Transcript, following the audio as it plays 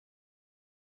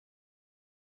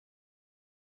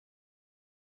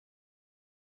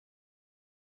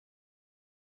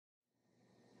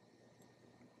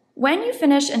When you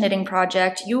finish a knitting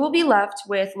project, you will be left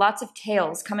with lots of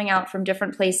tails coming out from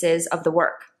different places of the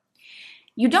work.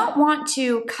 You don't want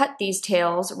to cut these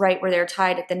tails right where they're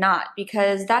tied at the knot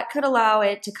because that could allow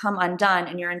it to come undone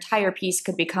and your entire piece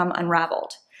could become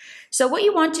unraveled. So what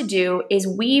you want to do is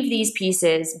weave these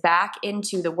pieces back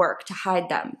into the work to hide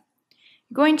them.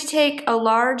 You're going to take a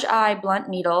large eye blunt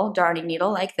needle, darning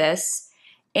needle like this,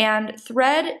 and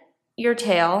thread your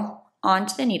tail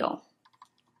onto the needle.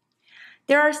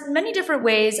 There are many different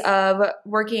ways of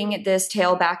working this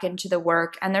tail back into the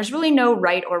work, and there's really no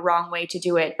right or wrong way to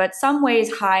do it, but some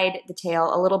ways hide the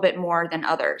tail a little bit more than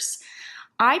others.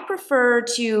 I prefer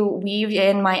to weave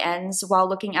in my ends while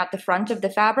looking at the front of the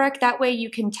fabric. That way you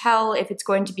can tell if it's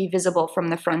going to be visible from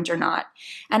the front or not.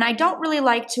 And I don't really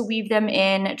like to weave them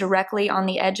in directly on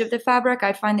the edge of the fabric.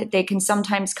 I find that they can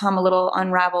sometimes come a little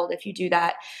unraveled if you do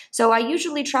that. So I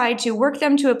usually try to work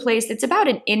them to a place that's about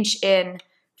an inch in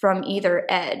from either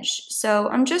edge. So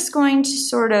I'm just going to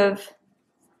sort of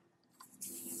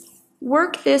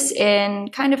work this in,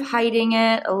 kind of hiding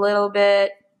it a little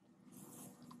bit.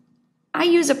 I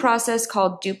use a process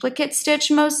called duplicate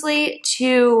stitch mostly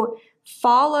to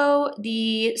follow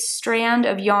the strand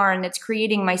of yarn that's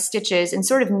creating my stitches and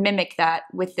sort of mimic that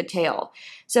with the tail.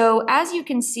 So as you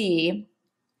can see,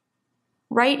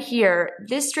 right here,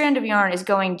 this strand of yarn is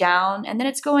going down and then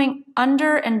it's going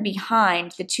under and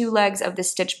behind the two legs of the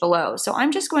stitch below. So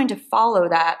I'm just going to follow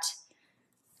that,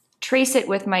 trace it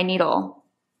with my needle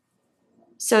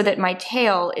so that my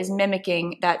tail is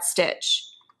mimicking that stitch.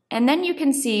 And then you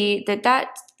can see that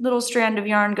that little strand of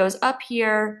yarn goes up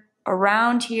here,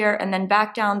 around here, and then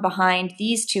back down behind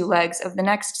these two legs of the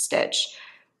next stitch.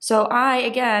 So I,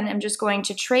 again, am just going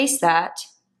to trace that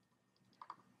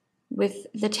with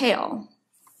the tail.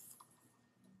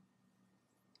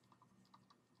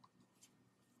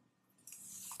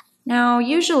 Now,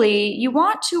 usually you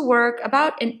want to work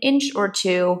about an inch or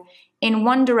two in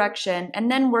one direction and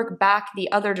then work back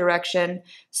the other direction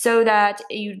so that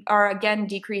you are again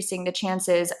decreasing the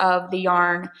chances of the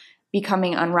yarn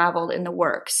becoming unraveled in the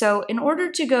work. So in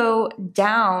order to go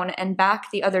down and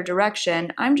back the other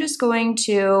direction, I'm just going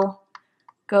to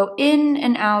go in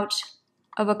and out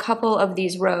of a couple of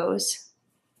these rows.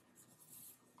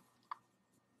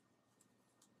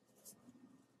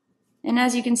 And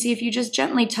as you can see, if you just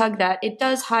gently tug that, it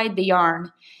does hide the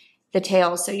yarn, the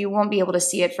tail, so you won't be able to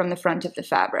see it from the front of the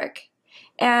fabric.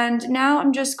 And now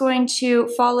I'm just going to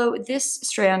follow this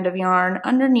strand of yarn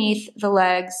underneath the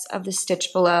legs of the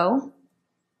stitch below,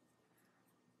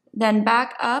 then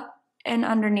back up and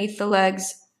underneath the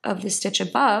legs of the stitch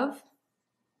above,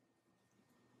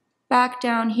 back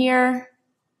down here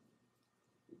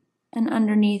and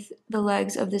underneath the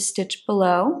legs of the stitch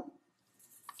below,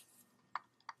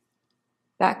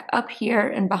 back up here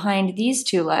and behind these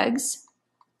two legs.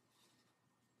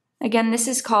 Again, this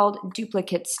is called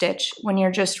duplicate stitch when you're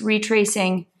just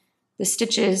retracing the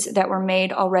stitches that were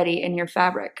made already in your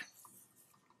fabric.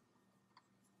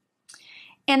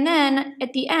 And then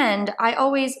at the end, I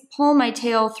always pull my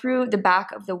tail through the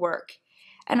back of the work.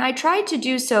 And I try to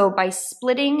do so by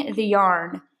splitting the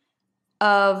yarn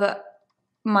of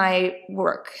my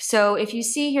work. So if you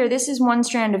see here, this is one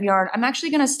strand of yarn. I'm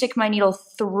actually going to stick my needle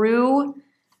through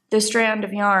the strand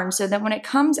of yarn so that when it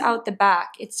comes out the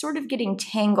back, it's sort of getting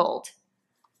tangled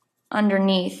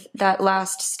underneath that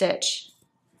last stitch.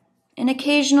 And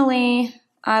occasionally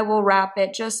I will wrap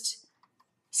it, just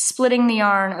splitting the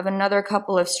yarn of another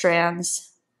couple of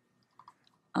strands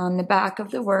on the back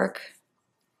of the work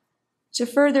to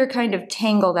further kind of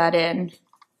tangle that in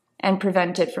and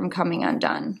prevent it from coming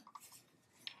undone.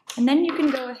 And then you can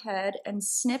go ahead and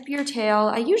snip your tail.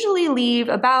 I usually leave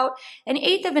about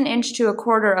 1/8 of an inch to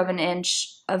 1/4 of an inch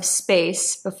of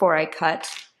space before I cut,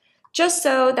 just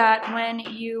so that when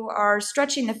you are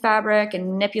stretching the fabric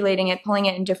and manipulating it, pulling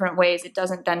it in different ways, it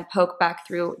doesn't then poke back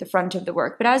through the front of the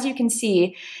work. But as you can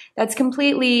see, that's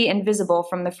completely invisible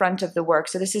from the front of the work.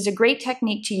 So this is a great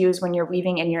technique to use when you're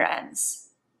weaving in your ends.